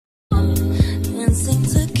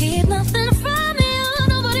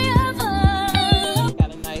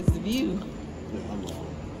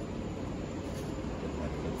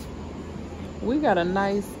got a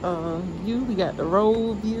nice view. We got the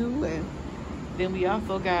road view, and then we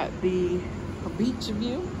also got the beach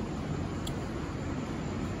view.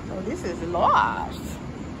 So this is large.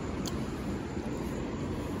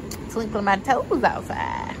 Twinkling my toes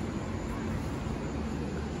outside.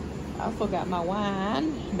 I also got my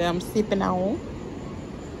wine that I'm sipping on.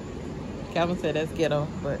 Calvin said that's ghetto,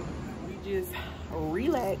 but we just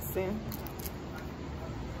relaxing.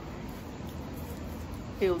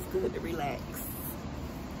 Feels good to relax.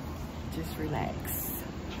 Just relax.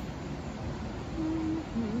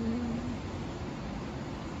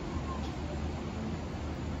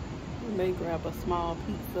 We may grab a small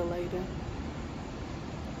pizza later.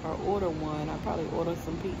 Or order one. I'll probably order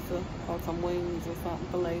some pizza or some wings or something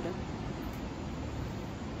for later.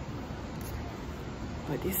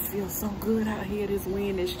 But this feels so good out here. This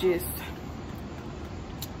wind is just...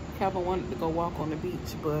 Calvin wanted to go walk on the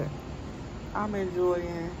beach, but I'm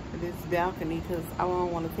enjoying this balcony because I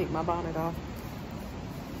don't want to take my bonnet off.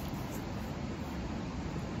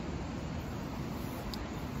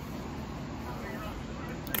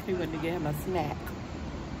 He went to get him a snack.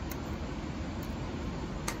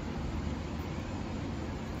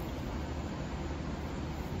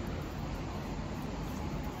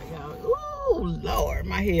 Oh Lord,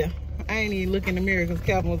 my hair. I ain't even looking in the mirror because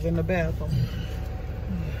Calvin was in the bathroom.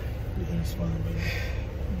 Yeah, it's fine, baby.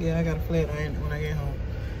 Yeah, I got a flat iron when I get home.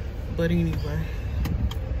 But anyway,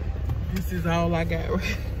 this is all I got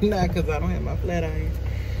right now because I don't have my flat iron.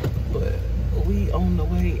 But we on the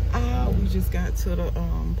way out. We just got to the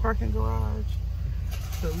parking garage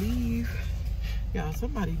to leave. Y'all,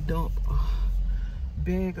 somebody dumped a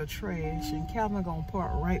bag of trash and Calvin gonna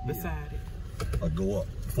park right beside it. I go up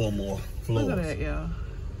 4 more floors. Look at that, y'all.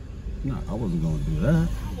 No, I wasn't gonna do that.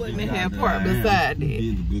 Wouldn't have parked beside it.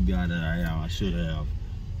 Being the good guy that I am, I should have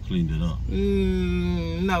cleaned it up.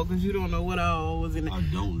 No, because you don't know what all was in it. I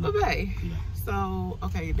don't know. Okay. Yeah. So,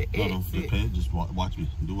 okay, the No, exit. okay, just watch me.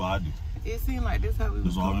 Do what I do. It seemed like this how we was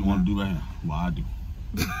That's all going you want out. to do right here. What I do.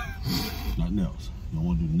 Nothing else. You don't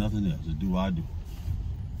want to do nothing else. Just do what I do.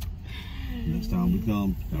 Next time we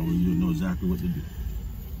come, that way you'll know exactly what to do.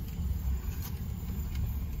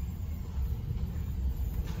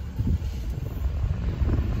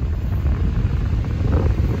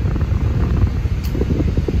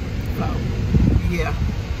 Yeah,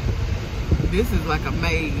 this is like a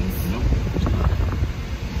maze. Nope, it's not.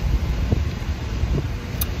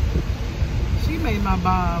 She made my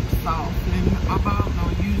bob soft, and my bob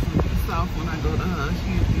don't usually be soft when I go to her.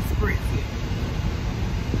 She usually spritz it.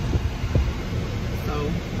 So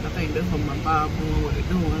I think that's what my bob doing what it's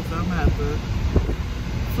doing. So I'm gonna have to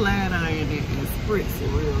flat iron it and spritz it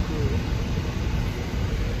real good.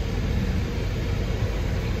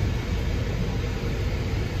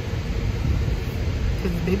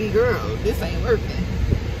 Cause baby girl, this ain't working.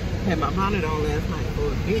 Had my bonnet on last night for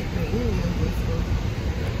a bit.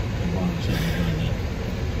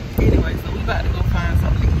 Anyway, so we about to go find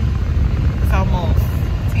something to eat. It's almost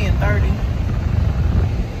 10:30.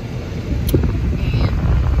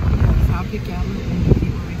 And so I'll pick y'all up and see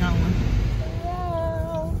where we're going.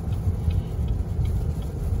 Hello.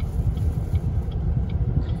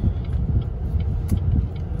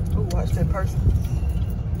 Oh, watch that person.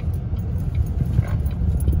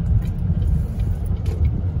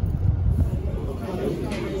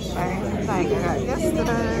 Same thing I got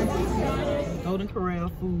yesterday. Golden Corral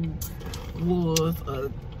food was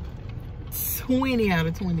a 20 out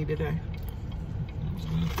of 20 today.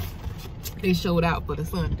 They showed out for the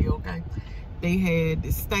Sunday, okay? They had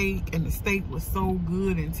the steak, and the steak was so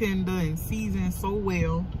good and tender and seasoned so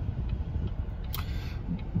well.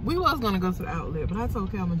 We was gonna go to the outlet, but I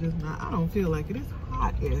told Calvin just now, I don't feel like it. It's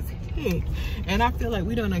hot as heck. And I feel like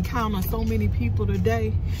we done encountered so many people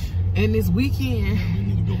today and this weekend. We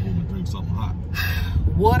need to go home and drink something hot.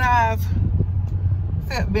 What I've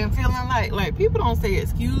been feeling like people don't say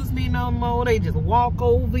excuse me no more. They just walk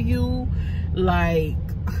over you. Like,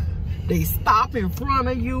 they stop in front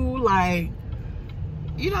of you. Like,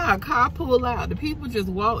 you know how a car pull out, the people just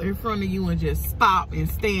walk in front of you and just stop and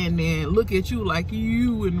stand there and look at you like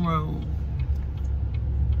you in wrong.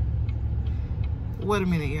 Wait a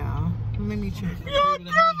minute, y'all. Let me check.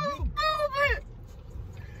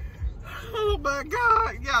 Oh my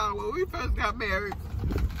God, y'all, when we first got married,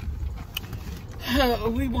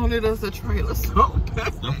 we wanted us a trailer so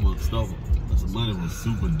bad. That money was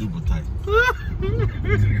super duper tight.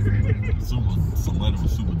 Some money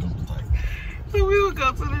was super duper tight. So we would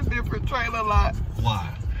go to the different trailer lot.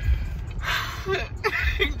 Why?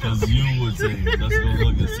 Because you would say, let's go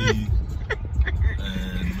look and see.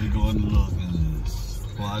 And we go and look and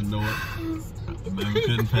well, I know it. Man, we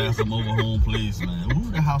couldn't pass a mobile home place, man.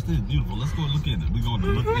 Ooh, that house is beautiful. Let's go look in it. We're going to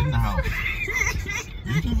look in the house.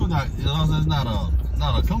 These people not, you know, that's not a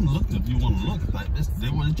come look if you want to look. Like this, they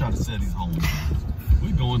want to try to sell these homes.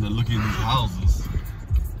 We're going to look in these houses.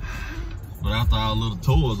 But after our little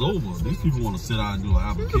tour is over, these people want to sit down and do an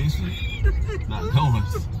application. Not knowing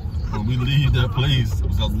when we leave that place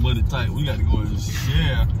because the money tight, we got to go and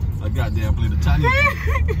share a goddamn plate of Chinese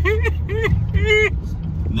food.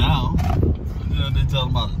 Now, you know, they tell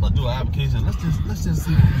them about do an application. Let's just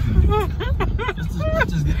see what we can do.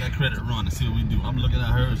 Let's just get that credit run and see what we do. I'm looking at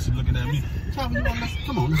her and she's looking at me. Calvin, you want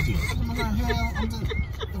come on, let's do it.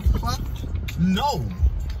 What? No.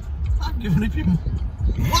 I'm giving these people.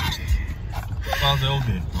 What? So I said,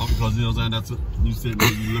 okay. Because you know what I'm saying, that's what you said,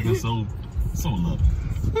 you looking so lovely.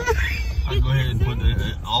 I go ahead and put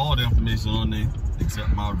all the information on there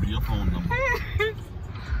except my real phone number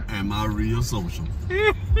and my real social.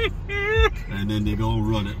 And then they gonna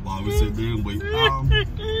run it while we sit there and wait.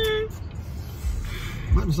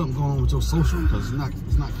 Might be something going on with your social because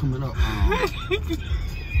it's not coming up.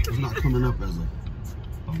 It's not coming up as a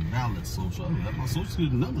valid social. That's my social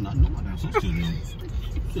security number. I know my damn social security number.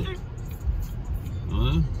 Shit.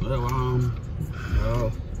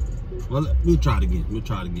 Well, we'll try it again.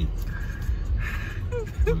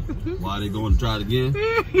 Why they going to try it again?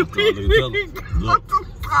 Look,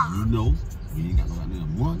 you know, we ain't got no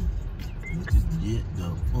goddamn money. Let's just get the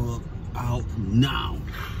fuck out now.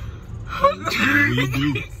 That's what we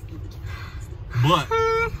do. But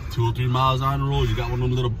 2 or 3 miles down the road, you got one of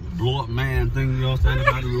them little blow up man things, you know, standing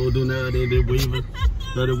down the road doing that. They waving,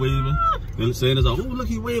 started waving. And saying it's like, oh, look,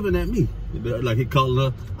 he waving at me. Like he calling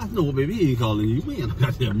her. I said, no, baby, he ain't calling you. We ain't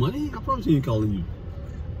got that money. I promise he ain't calling you.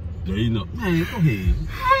 There you know. Man, go ahead.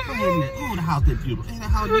 Go ahead, man. Oh, the house is beautiful. Ain't that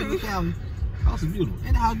house beautiful, Calvin? House is beautiful.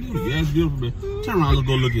 Ain't the house beautiful? Yeah, it's beautiful, man. Turn around, let's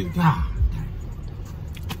go look at it. God dang.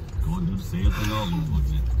 Go and do the same thing all over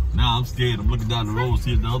again. Now I'm scared. I'm looking down the road,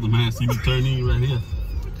 see the other man see me turn in right here.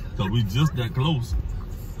 So we just that close.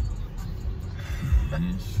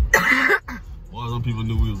 Boy, some people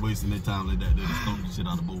knew we was wasting their time like that. They just stumped the shit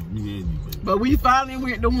out of both me and you, baby. But we finally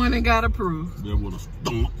went the one that got approved. They would have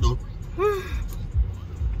stumped up.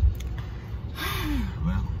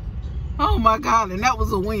 Well. Oh my God, and that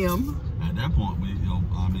was a whim. At that point, we, you know,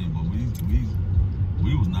 I mean, but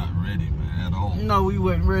we was not ready, man, at all. No, we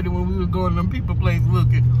wasn't ready when we was going to them people place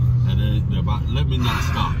looking. And then they're about, let me not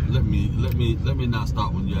stop. Let me not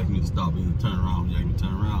stop when you ask me to stop. And you turn around when you ask me to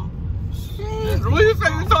turn around. What you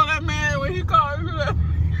say you told that man when he called you? You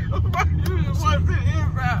just want to sit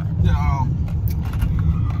inside. Yeah,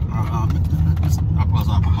 I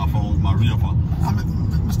probably put my phone, my real phone.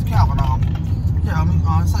 Mr. Calvin, yeah,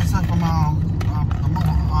 say from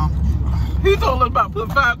he told us about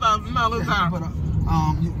putting $5,000 down. But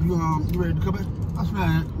you ready to come back? I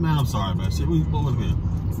said, man, I'm sorry, man. Shit, we both here.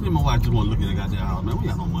 Me and my wife just want to look at that goddamn house, man. We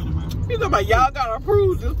got no money, man. He talking about y'all got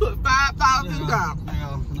approved, just put $5,000 down.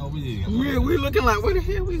 Yeah, no, we ain't got money. We looking like, where the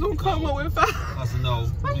hell we gonna come up with $5,000? I said, no,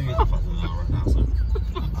 you got $5,000 right now, sir.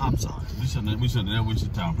 I'm sorry. We shouldn't have wasted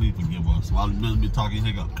your time. Please forgive us. While the be talking,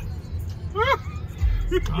 hiccup.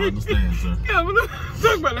 I understand, sir. Yeah, but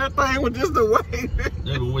talk about that thing with just the wave.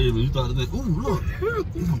 They been waving. You thought they, ooh, look.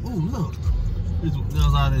 Ooh, look. They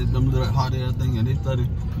was out there, them little hot air thing, and they started,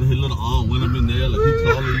 his little arm went up in there, like he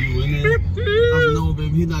calling you in there. I said, no,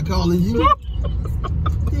 baby, he not calling you.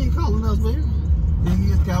 He ain't calling us, baby. Then he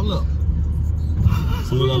just called up. As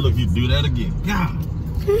soon as I look, he do that again. God.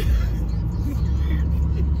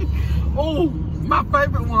 Oh, my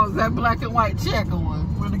favorite one was that black and white checker one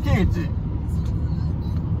for the kitchen.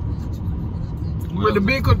 Well, with the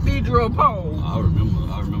big cathedral pole. I remember.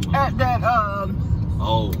 At that,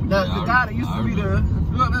 oh, the guy that used to be the,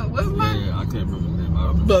 what's his name? Yeah, I can't remember his name. I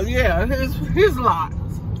remember. But yeah, his lot.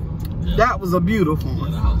 Yeah. That was a beautiful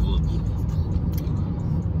one. Yeah, that house was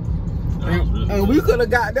beautiful. And we could have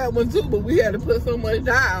got that one too, but we had to put so much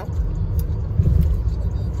down.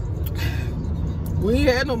 We ain't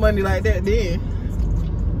had no money like that then.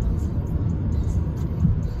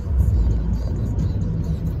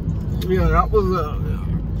 Yeah, that was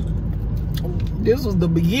this was the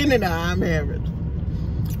beginning of our marriage.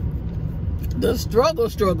 The struggle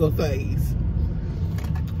phase.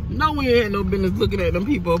 No, we ain't had no business looking at them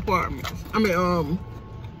people apartments. I mean,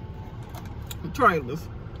 trailers.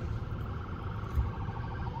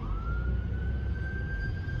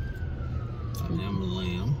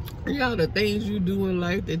 Yeah, the things you do in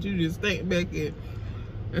life that you just think back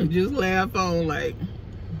and just laugh on, like,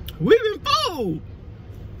 we been fooled.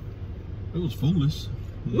 It was foolish.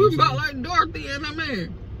 We was about like Dorothy and that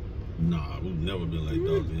man. Nah, we've never been like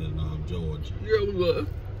Dorothy and George. Yeah, we was.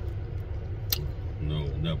 No,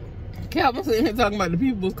 never. Calvin sitting here talking about the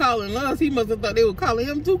people was calling us. He must have thought they were calling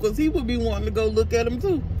him too, because he would be wanting to go look at him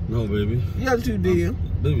too. No, baby. Yes, you did.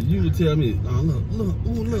 Baby, you would tell me, oh, look,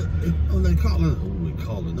 oh, they calling. Oh, they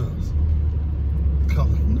calling us.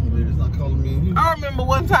 Calling. No, baby, it's not calling me and you. I remember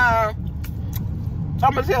one time,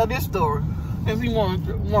 I'm going to tell this story, if you want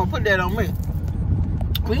to put that on me.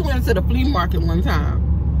 We went to the flea market one time,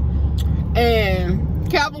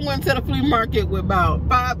 and Calvin went to the flea market with about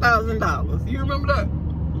 $5,000. You remember that?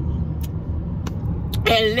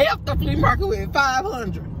 And left the flea market with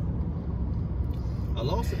 $500. I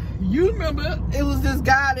lost it. You remember? It was this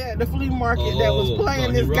guy there at the flea market that was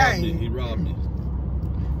playing this game. He robbed me.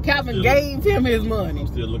 Calvin gave him his money. I'm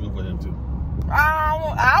still looking for him too.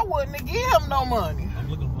 I wouldn't have given him no money. I'm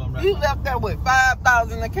looking for him right He now. left there with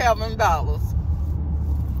 $5,000 of Calvin dollars.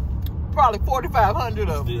 Probably $4,500 of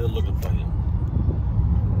them. Still looking for him.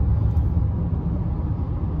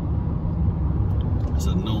 I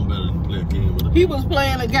said, no better than play a game with him. He was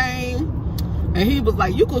playing a game, and he was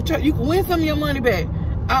like, you can win some of your money back.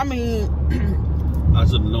 I mean, I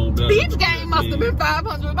should have known better. each game must have been $500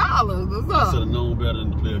 or something. I should have known better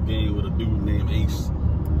than to play a game with a dude named Ace.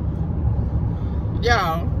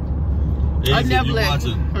 Y'all, Ace, I never let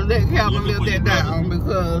Calvin live that down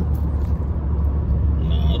because...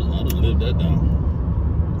 No, I done lived that down.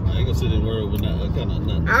 I ain't gonna sit there and worry with that kind of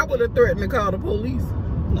nothing. I would have threatened to call the police.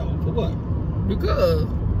 No, for what? Because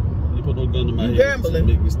You put no gun to my head gambling. and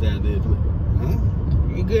make me stand there and play. Huh?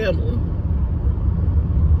 you gambling.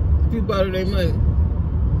 You bought their money.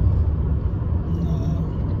 Nah.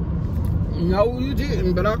 No, you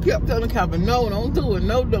didn't. But I kept telling Calvin, no, don't do it.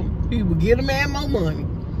 No, don't. He would get a man more money.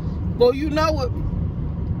 Boy, you know it.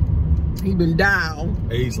 He been down.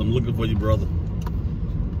 Ace, I'm looking for you, brother.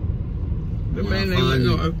 The man ain't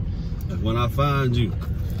know. When I find you.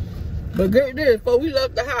 But get this, before we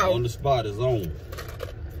left the house, On the spot is on.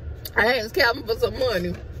 I asked Calvin for some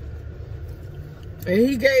money. And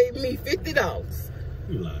he gave me $50.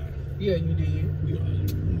 You lying. Yeah, you did. You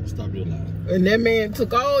lying. Stop your lying. And that man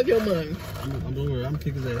took all your money. I'm don't worry, I'm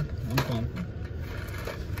kicking his ass. I'm fine.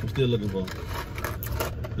 I'm still looking for him.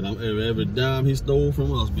 And every dime he stole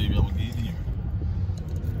from us, baby, I'm gonna give it to you.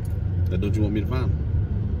 Now, don't you want me to find him?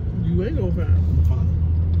 You ain't gonna find him. Fine.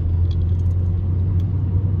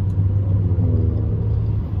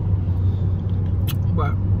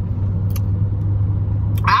 But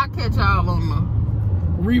I'll catch y'all on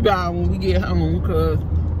the rebound when we get home, because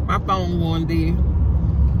my phone going dead.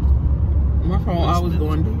 My phone always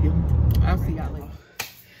going dead. I'll see y'all later.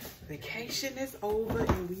 Vacation is over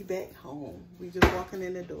and we back home. We just walking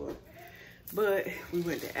in the door. But we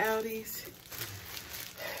went to Aldi's.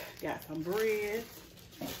 Got some bread.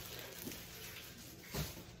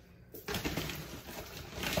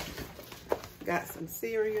 Got some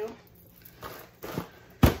cereal.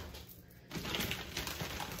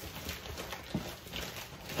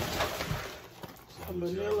 Some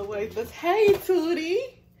vanilla wafers. Hey,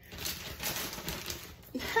 Tootie.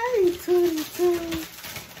 Hey, Tootie, too.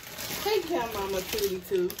 Hey, Cat Mama Tootie,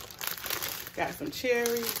 too. Got some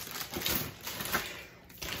cherries.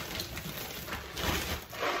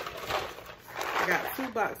 I got 2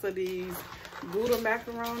 boxes of these Gouda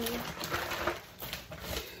macaroni.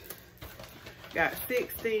 Got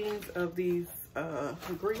 6 things of these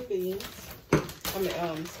green beans.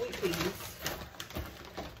 Sweet peas.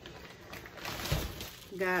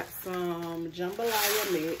 Got some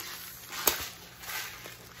jambalaya mix.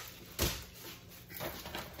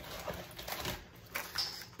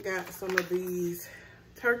 Got some of these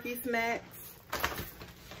turkey snacks.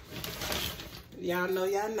 Y'all know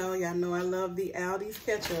I love the Aldi's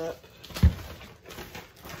ketchup.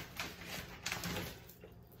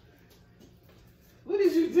 What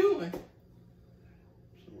is you doing?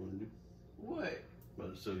 What?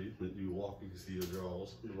 But so you walk, you can see your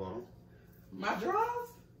drawers at the bottom. My drawers?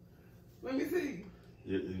 Let me see.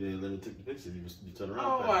 You didn't let me take the picture. You turn around.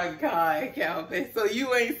 Oh my God, Calvin. So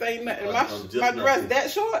you ain't saying nothing. My just dress that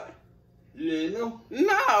short? You didn't know?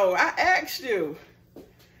 No, I asked you.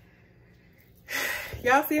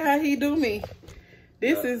 Y'all see how he do me?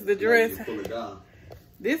 This is the dress. You pull it down.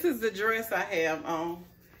 This is the dress I have on.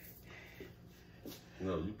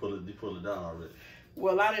 No, you pull it down already.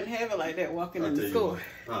 Well, I didn't have it like that walking in the store.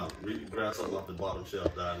 You grab something off the bottom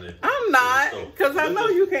shelf down there. I'm not, because I know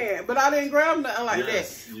you can't. But I didn't grab nothing like that.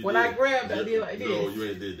 When I grabbed, I did like this. No, you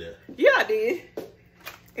ain't did that. Yeah, I did.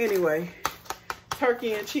 Anyway,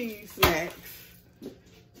 turkey and cheese snacks.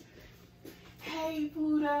 Hey,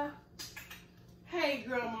 Puda. Hey,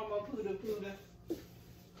 Grandmama Puda. Yeah,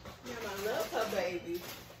 I love her baby.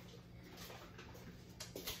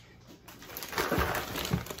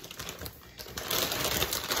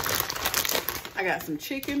 I got some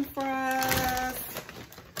chicken fries,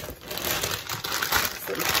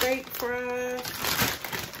 some steak fries.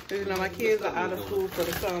 You know, my kids are out of school for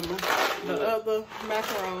the summer. The other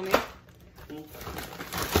macaroni.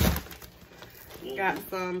 Got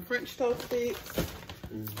some French toast sticks.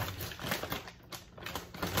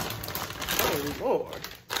 Oh, Lord.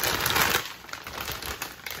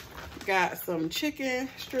 Got some chicken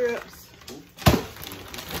strips.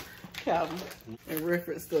 Calvin, in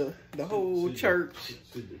reference to the whole church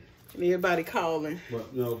and everybody calling.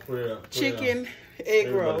 But no prayer. Chicken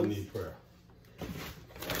egg rolls. Need prayer.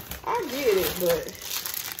 I get it, but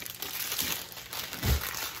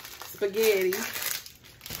spaghetti.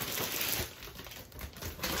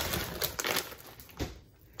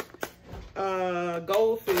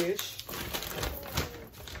 Goldfish.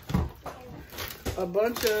 A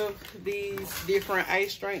bunch of these different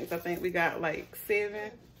ice drinks. I think we got like 7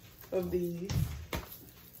 of these.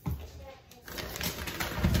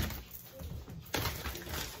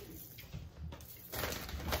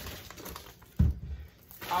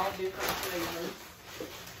 All different flavors.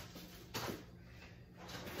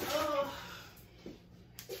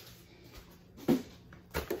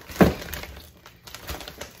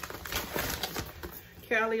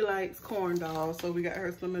 Callie likes corn dogs, so we got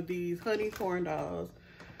her some of these honey corn dogs.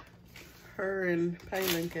 Her and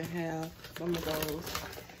Palin can have some of those.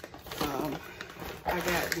 I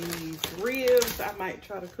got these ribs I might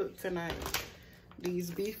try to cook tonight.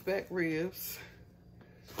 These beef back ribs.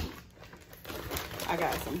 I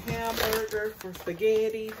got some hamburger for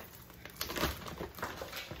spaghetti.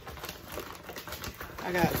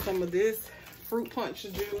 I got some of this fruit punch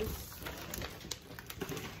juice.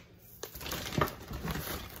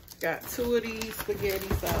 Got 2 of these spaghetti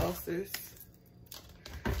sauces.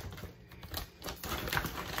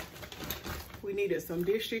 We needed some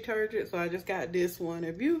dish detergent, so I just got this one.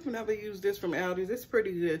 If you've never used this from Aldi's, it's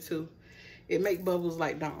pretty good too. It makes bubbles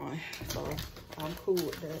like Dawn, so I'm cool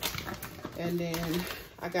with that. And then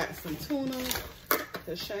I got some tuna,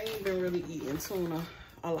 because Shane been really eating tuna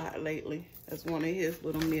a lot lately. That's one of his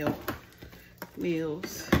little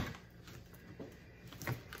meals.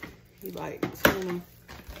 He likes tuna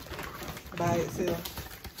by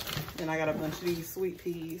itself. And I got a bunch of these sweet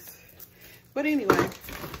peas. But anyway,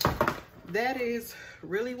 that is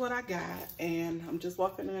really what I got. And I'm just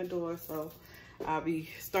walking in the door, so I'll be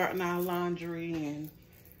starting our laundry and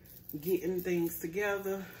getting things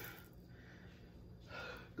together.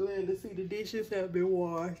 Glad to see the dishes have been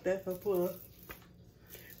washed. That's a plus.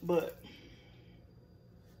 But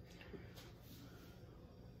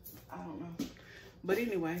I don't know. But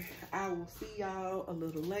anyway, I will see y'all a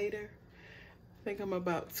little later. I think I'm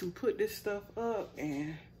about to put this stuff up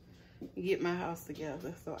and get my house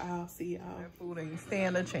together. So I'll see y'all. That food ain't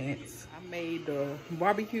stand a chance. I made the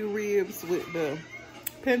barbecue ribs with the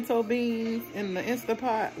pinto beans in the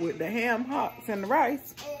Instapot with the ham hocks and the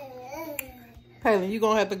rice. Palin, you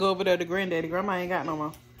gonna have to go over there to Granddaddy. Grandma ain't got no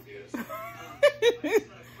more.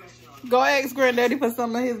 Go ask Granddaddy for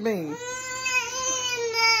some of his beans.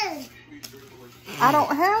 I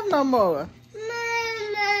don't have no more.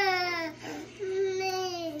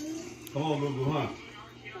 Come on, Boo Boo, huh?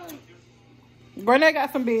 Granddaddy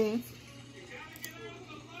got some beans.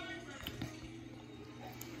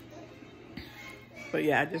 But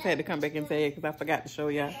yeah, I just had to come back and say it because I forgot to show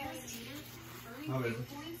y'all.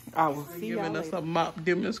 I was giving us a mop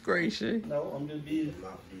demonstration. No, I'm just busy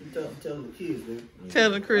telling the kids, man.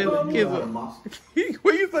 Telling Chris, kids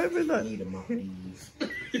what you say for that? I need to mop these.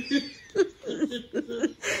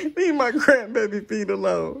 Leave my grandbaby feet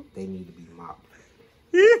alone. They need to be mopped.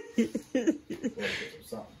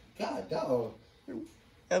 God, dog.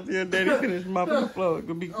 After your daddy finished mopping the floor, it's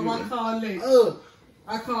gonna be good. I call next.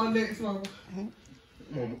 I call next, mama.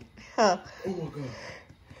 Huh. Oh my God.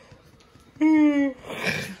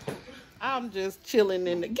 I'm just chilling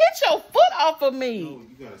in the. Get your foot off of me. No,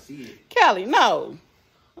 you gotta see it. Callie, no.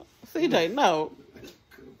 CJ, no.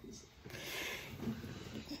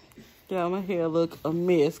 Yeah, my hair look a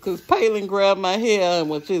mess because Palin grabbed my hair and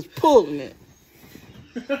was just pulling it.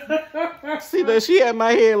 See that she had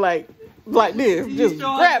my hair like this, just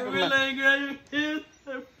grabbing it.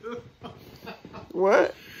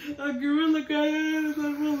 What? A gorilla got hands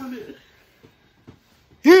and pulling it.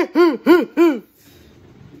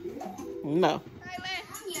 No.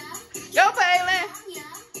 Go, Palin.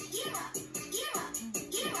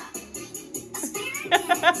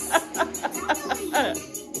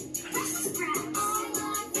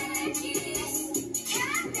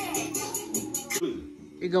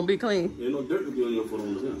 It gonna be clean. Ain't no dirt to be on your foot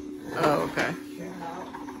on the Oh, okay.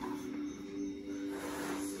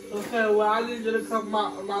 Okay, well, I need you to cover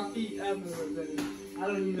my feet afterwards. I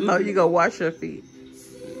don't even. No, you go wash your feet.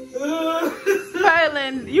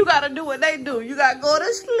 Kaylin, you gotta do what they do. You gotta go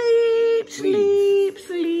to sleep, sleep,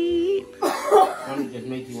 sleep. I'm just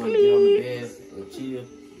make you want to get on the bed and chill.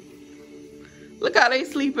 Look how they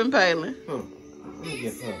sleeping, Kaylin. Huh. Let me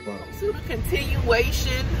get her bottom. To the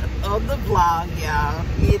continuation of the vlog, y'all.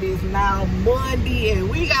 It is now Monday and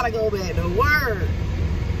we gotta go back to work.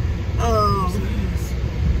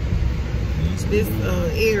 This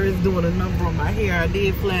air is doing a number on my hair. I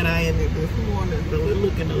did flat iron it this morning, so it's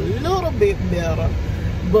looking a little bit better.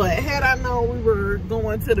 But had I known we were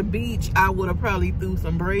going to the beach, I would have probably threw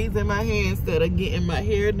some braids in my hair instead of getting my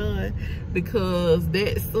hair done, because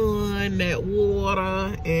that sun, that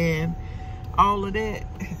water, and all of that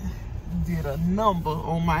did a number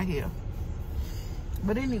on my hair.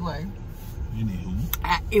 But anyway,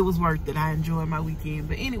 it was worth it. I enjoyed my weekend.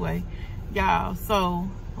 But anyway, y'all, so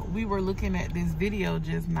we were looking at this video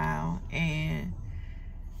just now, and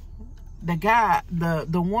the guy,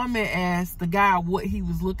 the woman asked the guy what he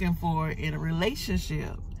was looking for in a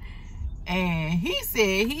relationship, and he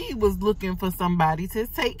said he was looking for somebody to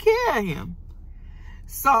take care of him.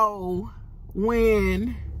 So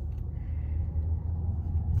when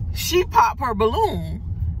she popped her balloon,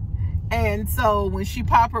 and so when she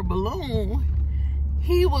popped her balloon,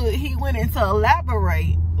 he went in to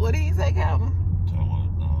elaborate. What did he say, Calvin?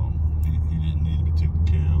 He didn't need to be taken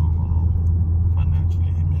care of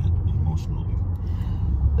financially. He meant emotionally.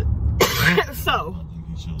 So I think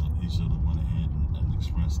he should have went ahead and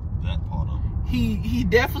expressed that part of it. He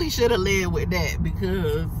definitely should have led with that,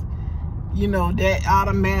 because you know that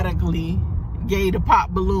automatically gave the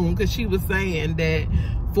pop balloon, because she was saying that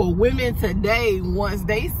for women today, once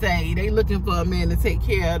they say they looking for a man to take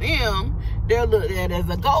care of them, they're looked at as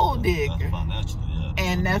a gold digger. That's financially, yeah.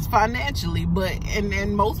 And that's financially, but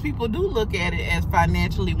and most people do look at it as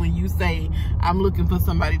financially when you say, I'm looking for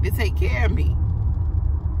somebody to take care of me.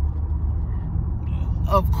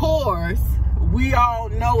 Yeah. Of course, we all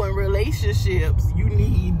know in relationships, you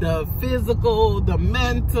need the physical, the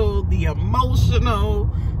mental, the emotional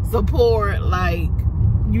support. Like,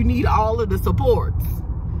 you need all of the supports.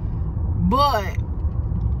 But,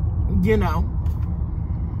 you know,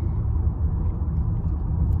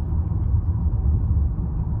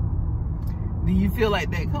 do you feel like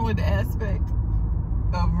that come with the aspect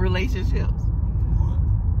of relationships?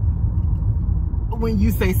 What? When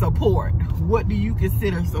you say support, what do you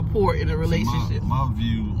consider support in a relationship? My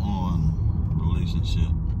view on relationship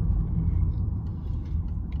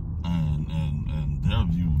and their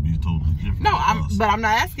view would be totally different. No, but I'm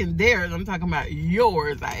not asking theirs. I'm talking about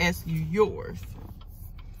yours. I ask you yours.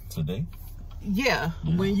 Today? Yeah.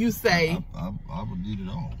 When you say, I would need it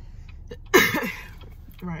all.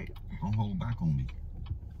 right. Don't hold back on me.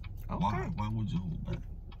 Okay. Why would you hold back?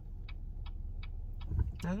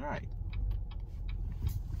 That's right.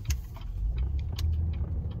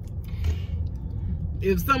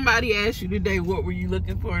 If somebody asked you today, what were you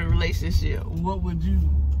looking for in a relationship? What would you,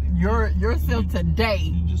 yourself today?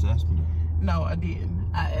 You just asked me that. No, I didn't.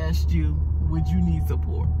 I asked you, would you need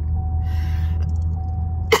support?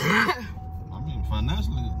 I mean,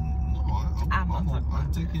 financially, no. I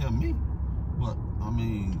take care of me. But, I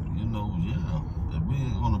mean, you know, yeah. If we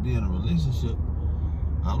ain't going to be in a relationship,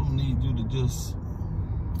 I don't need you to just...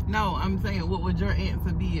 No, I'm saying, what would your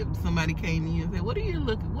answer be if somebody came to you and said, what do you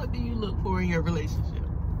look for in your relationship?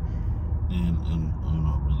 In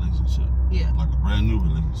a relationship? Yeah. Like a brand new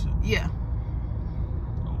relationship? Yeah.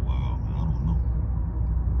 Oh, wow, man, I don't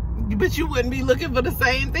know. But you wouldn't be looking for the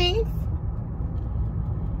same things?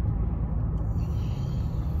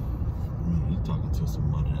 I mean, you're talking to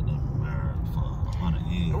somebody that done been married for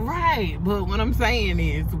 100 years. Right, but what I'm saying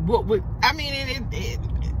is, what would, I mean,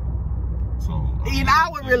 So, in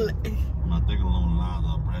our I'm not thinking along the lines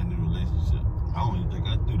of a brand new relationship. I don't even think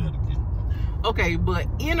I'd do that again. okay, but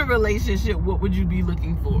in a relationship, what would you be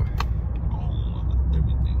looking for? All of it,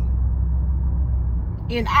 everything.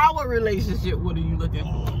 In our relationship, what are you looking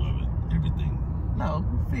All for? of it, everything. No,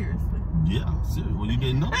 seriously. Yeah, seriously. Well, you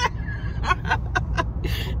didn't know?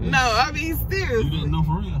 No, I mean, seriously. You didn't know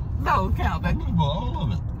for real? No, I'm Calvin. looking for all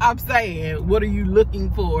of it. I'm saying, what are you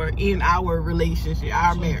looking for in our relationship,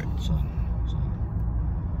 our marriage? Son.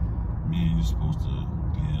 Me and you supposed to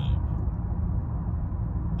give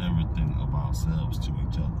everything of ourselves to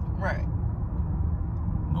each other. Right.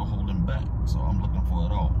 No holding back. So I'm looking for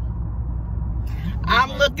it all.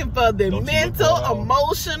 I'm looking for the Don't you mental, look for it all?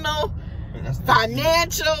 emotional,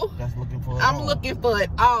 financial. That's looking for it I'm all. looking for it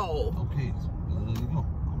all. Okay, so there you go.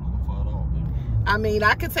 I'm looking for it all, baby. I mean,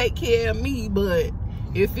 I could take care of me, but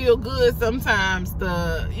it feel good sometimes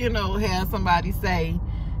to, you know, have somebody say,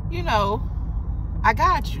 you know, I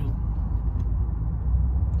got you.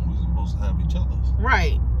 We're supposed to have each other.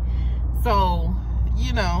 Right. So,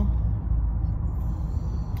 you know,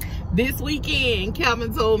 this weekend,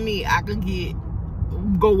 Calvin told me I could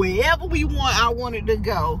go wherever we want. I wanted to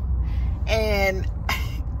go. And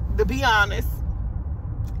to be honest,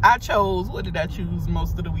 I chose, what did I choose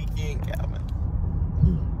most of the weekend, Calvin?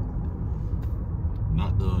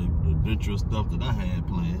 Not the adventurous stuff that I had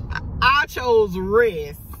planned. I chose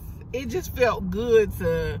rest. It just felt good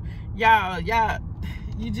to, y'all,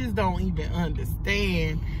 you just don't even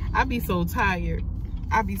understand. I be so tired.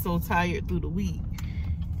 I be so tired through the week.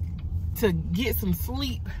 To get some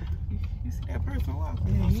sleep. You see that person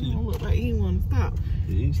walking? He don't look like he want to stop.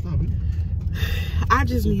 He ain't stopping. I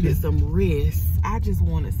just needed some rest. I just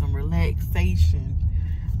wanted some relaxation.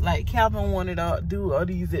 Like Calvin wanted to do all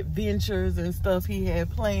these adventures and stuff he had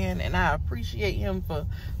planned, and I appreciate him for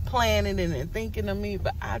planning it and thinking of me,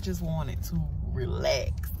 but I just wanted to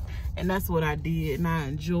relax. And that's what I did, and I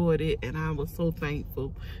enjoyed it, and I was so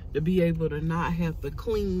thankful to be able to not have to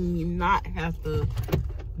clean, not have to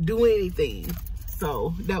do anything.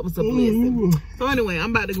 So that was a blessing. So anyway,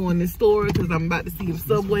 I'm about to go in this store because I'm about to see if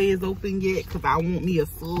Subway is open yet, because I want me a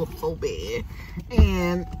sub so bad.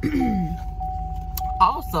 And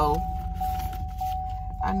also,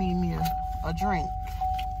 I need me a drink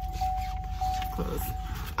because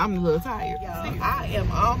I'm a little tired. I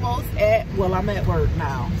am almost well, I'm at work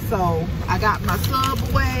now. So I got my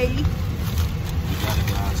Subway. You got it,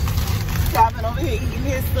 guys. Calvin over here eating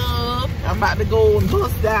his sub. I'm about to go and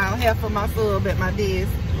bust down half of my sub at my desk.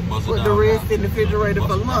 Put the rest in the refrigerator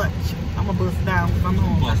for lunch. I'm gonna bust it down because I'm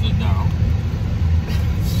hungry. Bust it down.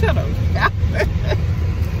 Shut up.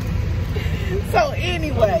 So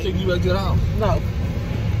anyway. I think you better get out. No.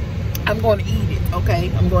 I'm going to eat it,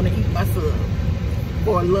 okay? I'm going to eat my sub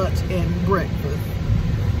for lunch and breakfast.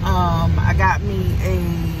 I got me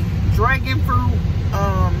a dragon fruit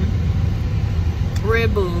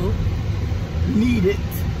Red Bull. Need it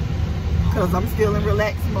because I'm still in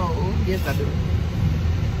relaxed mode. Yes, I do.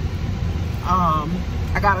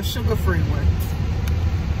 I got a sugar-free one.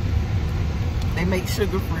 They make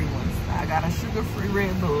sugar-free ones. I got a sugar-free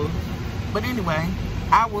Red Bull. But anyway,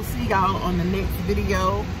 I will see y'all on the next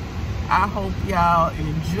video. I hope y'all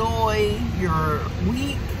enjoy your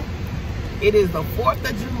week. It is the 4th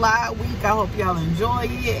of July week. I hope y'all enjoy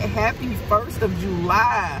it. Happy 1st of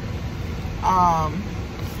July.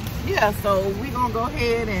 Yeah, so we're gonna go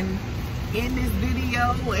ahead and end this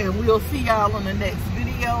video, and we'll see y'all on the next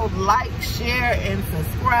video. Like, share, and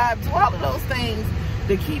subscribe. Do all of those things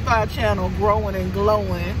to keep our channel growing and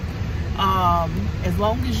glowing. As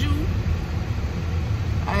long as you,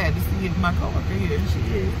 I had to see if my coworker here, she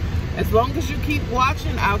is. As long as you keep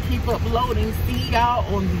watching, I'll keep uploading. See y'all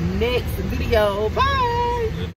on the next video. Bye.